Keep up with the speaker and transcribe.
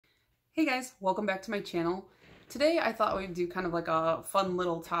Hey guys, welcome back to my channel. Today I thought we'd do kind of like a fun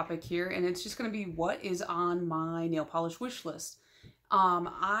little topic here, and it's just going to be what is on my nail polish wish list.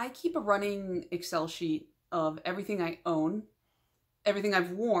 I keep a running Excel sheet of everything I own, everything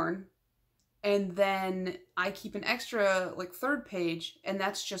I've worn, and then I keep an extra like third page, and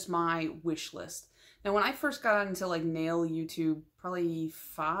that's just my wish list. Now when I first got into like nail YouTube probably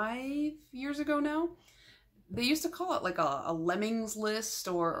 5 years ago now, they used to call it like a lemmings list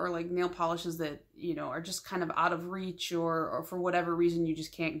or like nail polishes that, you know, are just kind of out of reach or for whatever reason you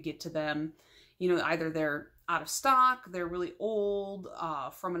just can't get to them. You know, either they're out of stock, they're really old,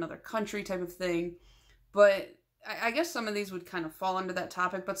 from another country type of thing. But I guess some of these would kind of fall under that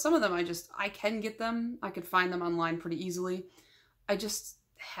topic, but some of them I can get them. I could find them online pretty easily. I just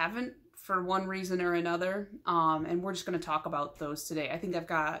haven't for one reason or another. And we're just going to talk about those today. I think I've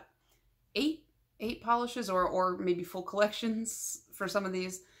got eight polishes or maybe full collections for some of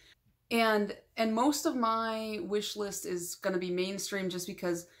these. And most of my wish list is going to be mainstream just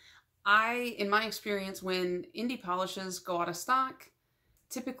because in my experience, when indie polishes go out of stock,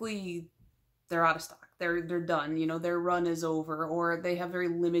 typically they're out of stock. They're done, you know, their run is over, or they have very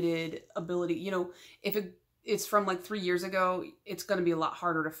limited ability. You know, if it's from like 3 years ago, it's going to be a lot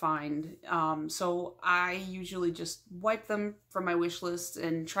harder to find. So I usually just wipe them from my wish list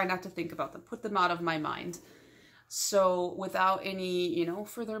and try not to think about them, put them out of my mind. So without any, you know,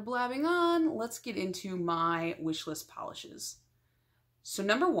 further blabbing on, let's get into my wish list polishes. So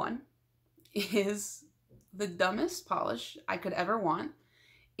number one is the dumbest polish I could ever want.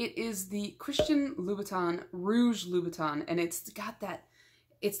 It is the Christian Louboutin Rouge Louboutin, and it's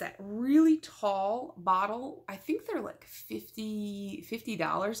that really tall bottle. I think they're like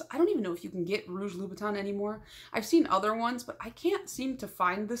 $50. I don't even know if you can get Rouge Louboutin anymore. I've seen other ones, but I can't seem to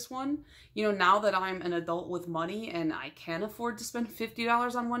find this one. You know, now that I'm an adult with money and I can afford to spend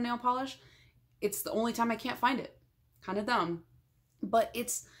 $50 on one nail polish, it's the only time I can't find it. Kind of dumb. But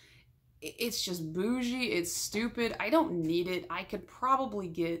it's just bougie. It's stupid. I don't need it. I could probably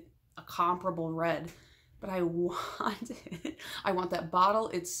get a comparable red, but I want it. I want that bottle.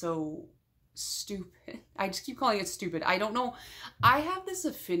 It's so stupid. I just keep calling it stupid. I don't know. I have this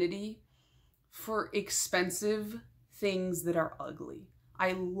affinity for expensive things that are ugly.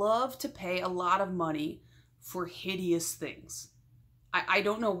 I love to pay a lot of money for hideous things. I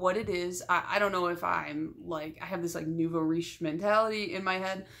don't know what it is. I don't know if I'm like, I have this like nouveau riche mentality in my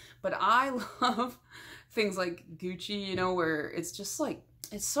head, but I love things like Gucci, you know, where it's just like,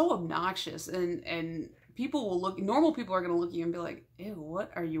 it's so obnoxious and people will look, normal people are going to look at you and be like, ew, what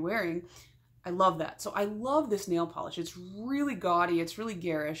are you wearing? I love that. So I love this nail polish. It's really gaudy. It's really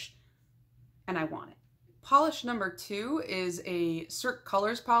garish, and I want it. Polish number two is a Cirque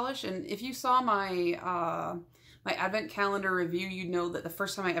Colors polish. And if you saw my, my advent calendar review, you'd know that the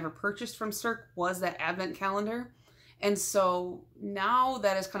first time I ever purchased from Cirque was that advent calendar. And so now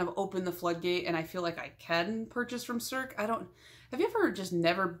that has kind of opened the floodgate and I feel like I can purchase from Cirque. Have you ever just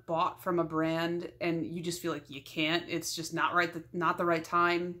never bought from a brand and you just feel like you can't? It's just not the right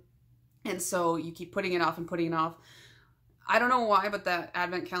time. And so you keep putting it off and putting it off. I don't know why, but that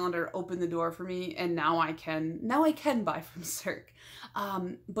advent calendar opened the door for me, and now I can buy from Cirque.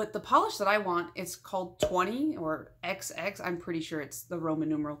 But the polish that I want, it's called 20 or XX. I'm pretty sure it's the Roman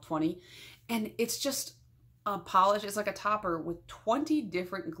numeral 20. And it's just a polish. It's like a topper with 20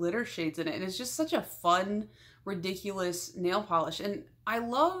 different glitter shades in it. And it's just such a fun, ridiculous nail polish. And I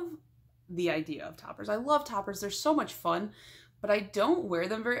love the idea of toppers. I love toppers. They're so much fun, but I don't wear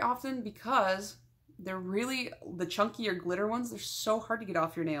them very often because they're really, the chunkier glitter ones, they're so hard to get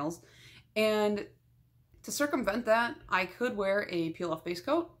off your nails. And to circumvent that, I could wear a peel-off base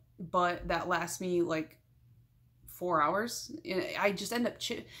coat, but that lasts me like 4 hours. I just end up,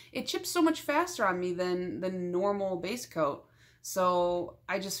 it chips so much faster on me than the normal base coat. So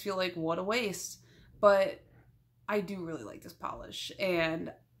I just feel like, what a waste. But I do really like this polish,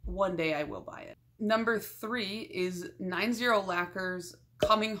 and one day I will buy it. Number three is 90 Lacquer's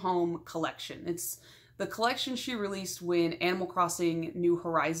Coming Home collection. It's the collection she released when Animal Crossing New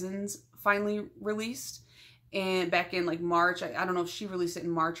Horizons finally released, and back in like March. I don't know if she released it in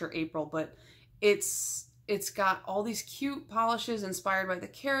March or April, but it's got all these cute polishes inspired by the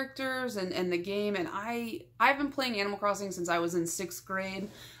characters and the game. And I've been playing Animal Crossing since I was in 6th grade.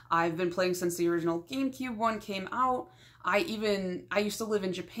 I've been playing since the original GameCube one came out. I used to live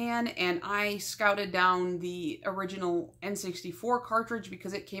in Japan, and I scouted down the original N64 cartridge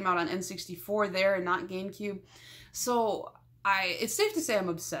because it came out on N64 there and not GameCube. So it's safe to say I'm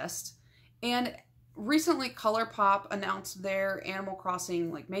obsessed. And recently ColourPop announced their Animal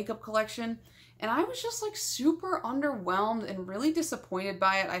Crossing like makeup collection, and I was just like super underwhelmed and really disappointed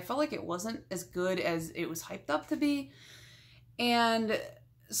by it. I felt like it wasn't as good as it was hyped up to be. And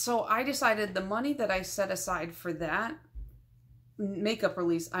so I decided the money that I set aside for that makeup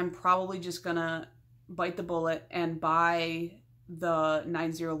release, I'm probably just gonna bite the bullet and buy the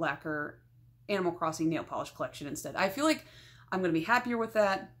 90 Lacquer Animal Crossing nail polish collection instead. I feel like I'm gonna be happier with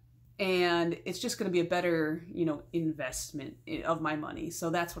that, and it's just gonna be a better, you know, investment of my money. So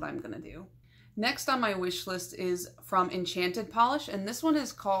that's what I'm gonna do. Next on my wish list is from Enchanted Polish, and this one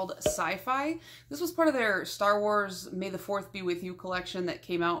is called Sci-Fi. This was part of their Star Wars May the 4th Be With You collection that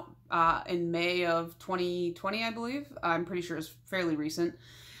came out in May of 2020, I believe. I'm pretty sure it's fairly recent.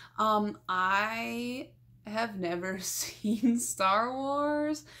 I have never seen Star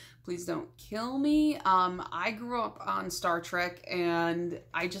Wars. Please don't kill me. I grew up on Star Trek, and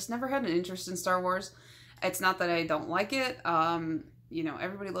I just never had an interest in Star Wars. It's not that I don't like it. You know,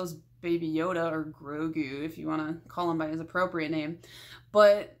 everybody loves Baby Yoda, or Grogu, if you want to call him by his appropriate name.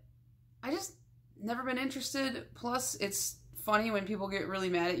 But I just never been interested. Plus, it's funny when people get really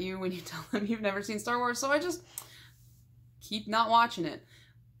mad at you when you tell them you've never seen Star Wars. So I just keep not watching it.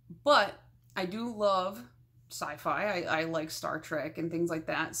 But I do love sci-fi. I like Star Trek and things like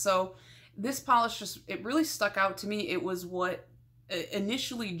that. So this polish just, it really stuck out to me. It was what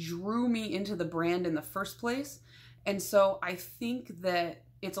initially drew me into the brand in the first place. And so I think that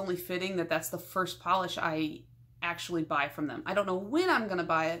it's only fitting that that's the first polish I actually buy from them. I don't know when I'm going to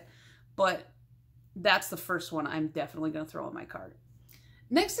buy it, but that's the first one I'm definitely going to throw in my cart.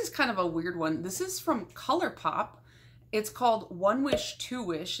 Next is kind of a weird one. This is from ColourPop. It's called One Wish, Two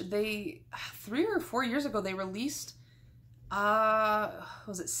Wish. They, 3 or 4 years ago, they released,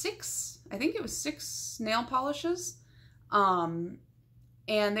 was it 6? I think it was 6 nail polishes. And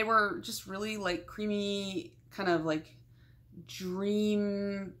they were just really like creamy, kind of like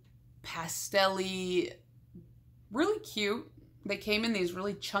dream pastel-y, really cute. They came in these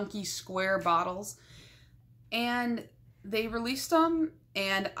really chunky square bottles, and they released them,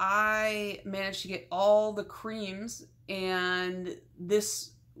 and I managed to get all the creams, and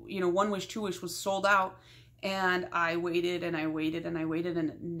this, you know, One Wish, Two Wish was sold out, and I waited and I waited and I waited, and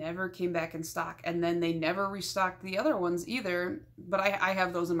it never came back in stock. And then they never restocked the other ones either, but I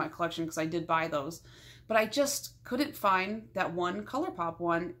have those in my collection because I did buy those. But I just couldn't find that one ColourPop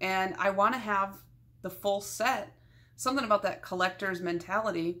one, and I want to have the full set. Something about that collector's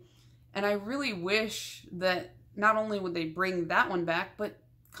mentality, and I really wish that not only would they bring that one back, but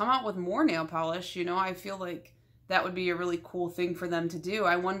come out with more nail polish. You know, I feel like that would be a really cool thing for them to do.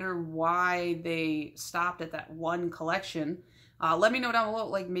 I wonder why they stopped at that one collection. Let me know down below,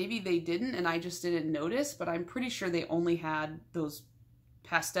 like maybe they didn't and I just didn't notice, but I'm pretty sure they only had those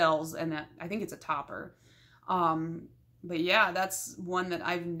pastels, and that, I think it's a topper. But yeah, that's one that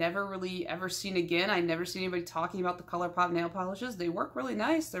I've never really ever seen again. I've never seen anybody talking about the ColourPop nail polishes. They work really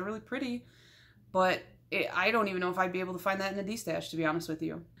nice. They're really pretty, but I don't even know if I'd be able to find that in a D-stash, to be honest with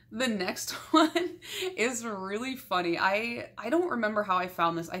you. The next one is really funny. I don't remember how I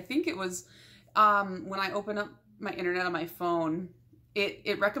found this. I think it was when I open up my internet on my phone,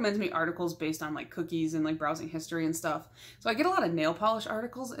 it recommends me articles based on like cookies and like browsing history and stuff. So I get a lot of nail polish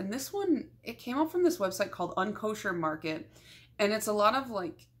articles, and this one, it came up from this website called Unkosher Market, and it's a lot of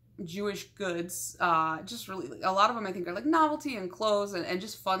like Jewish goods, just really, a lot of them I think are like novelty and clothes and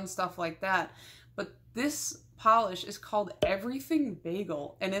just fun stuff like that. But this polish is called Everything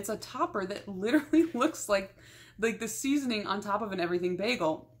Bagel, and it's a topper that literally looks like the seasoning on top of an Everything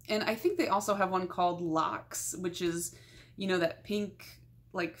Bagel. And I think they also have one called Lox, which is, you know, that pink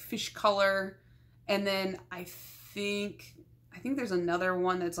like fish color. And then I think there's another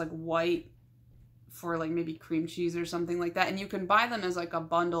one that's like white for like maybe cream cheese or something like that. And you can buy them as like a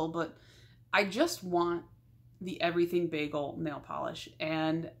bundle, but I just want the Everything Bagel nail polish,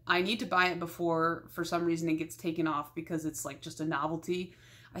 and I need to buy it before for some reason it gets taken off because it's like just a novelty.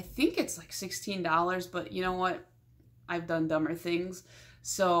 I think it's like $16, but you know what? I've done dumber things.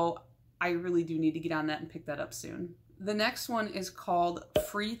 So I really do need to get on that and pick that up soon. The next one is called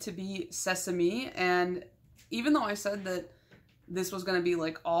Free to Be Sesame, and even though I said that this was going to be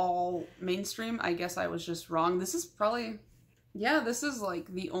like all mainstream, I guess I was just wrong. This is probably, yeah, this is like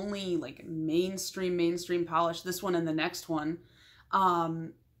the only like mainstream polish, this one and the next one.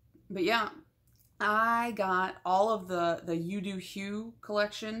 But yeah, I got all of the You Do Hue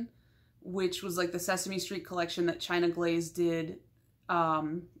collection, which was like the Sesame Street collection that China Glaze did,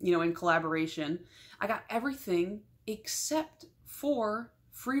 you know, in collaboration. I got everything except for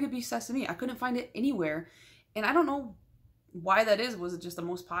Free to Be Sesame. I couldn't find it anywhere, and I don't know why that is. Was it just the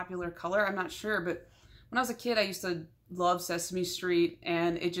most popular color? I'm not sure, but when I was a kid, I used to love Sesame Street,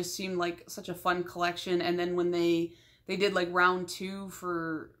 and it just seemed like such a fun collection. And then when they did like round 2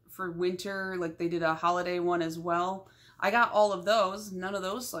 for winter, like they did a holiday one as well, I got all of those. None of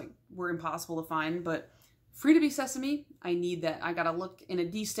those like were impossible to find, but Free to Be Sesame, I need that. I gotta look in a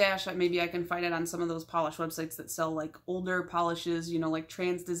D-stash. Maybe I can find it on some of those polish websites that sell like older polishes, you know, like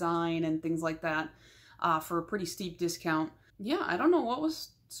Trans Design and things like that, for a pretty steep discount. Yeah, I don't know what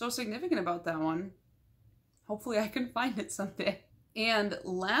was so significant about that one. Hopefully I can find it someday. And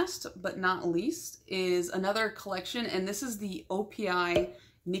last but not least is another collection, and this is the OPI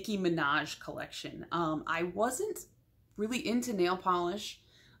Nicki Minaj collection. I wasn't really into nail polish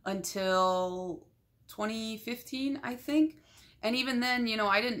until 2015, I think. And even then, you know,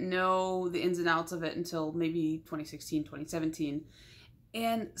 I didn't know the ins and outs of it until maybe 2016, 2017.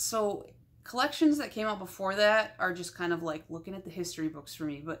 And so collections that came out before that are just kind of like looking at the history books for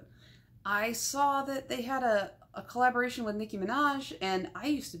me. But I saw that they had a collaboration with Nicki Minaj, and I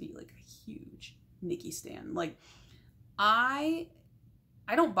used to be like a huge Nicki stan. Like, I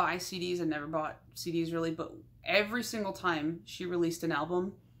don't buy CDs. I never bought CDs really, but every single time she released an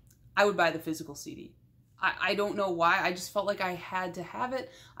album, I would buy the physical CD. I don't know why. I just felt like I had to have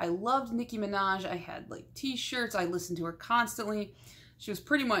it. I loved Nicki Minaj. I had like t-shirts. I listened to her constantly. She was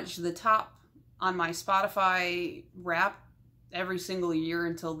pretty much the top on my Spotify rap every single year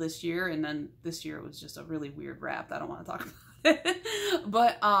until this year. And then this year it was just a really weird rap. I don't want to talk about it.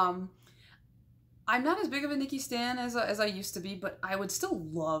 But I'm not as big of a Nicki stan as I used to be, but I would still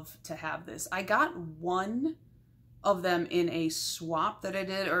love to have this. I got one of them in a swap that I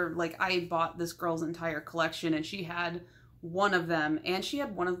did, or like I bought this girl's entire collection and she had one of them, and she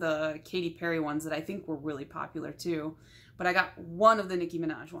had one of the Katy Perry ones that I think were really popular too. But I got one of the Nicki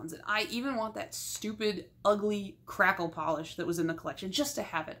Minaj ones, and I even want that stupid, ugly crackle polish that was in the collection just to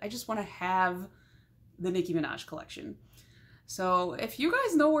have it. I just want to have the Nicki Minaj collection. So if you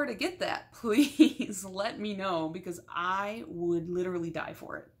guys know where to get that, please let me know, because I would literally die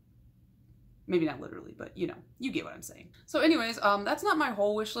for it. Maybe not literally, but you know, you get what I'm saying. So anyways, that's not my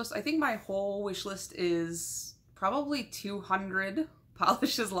whole wish list. I think my whole wish list is probably 200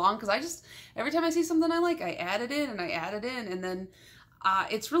 polishes long, because I just, every time I see something I like, I add it in and I add it in. And then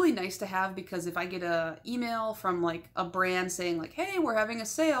it's really nice to have, because if I get an email from like a brand saying like, hey, we're having a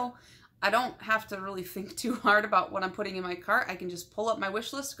sale, I don't have to really think too hard about what I'm putting in my cart. I can just pull up my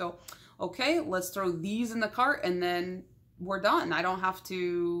wish list, go, okay, let's throw these in the cart, and then we're done. I don't have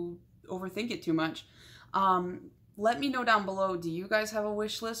to overthink it too much. Let me know down below, do you guys have a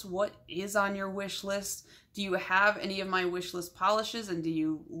wish list? What is on your wish list? Do you have any of my wish list polishes, and do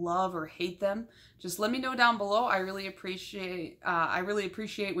you love or hate them? Just let me know down below. I really appreciate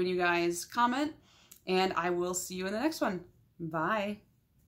when you guys comment, and I will see you in the next one. Bye.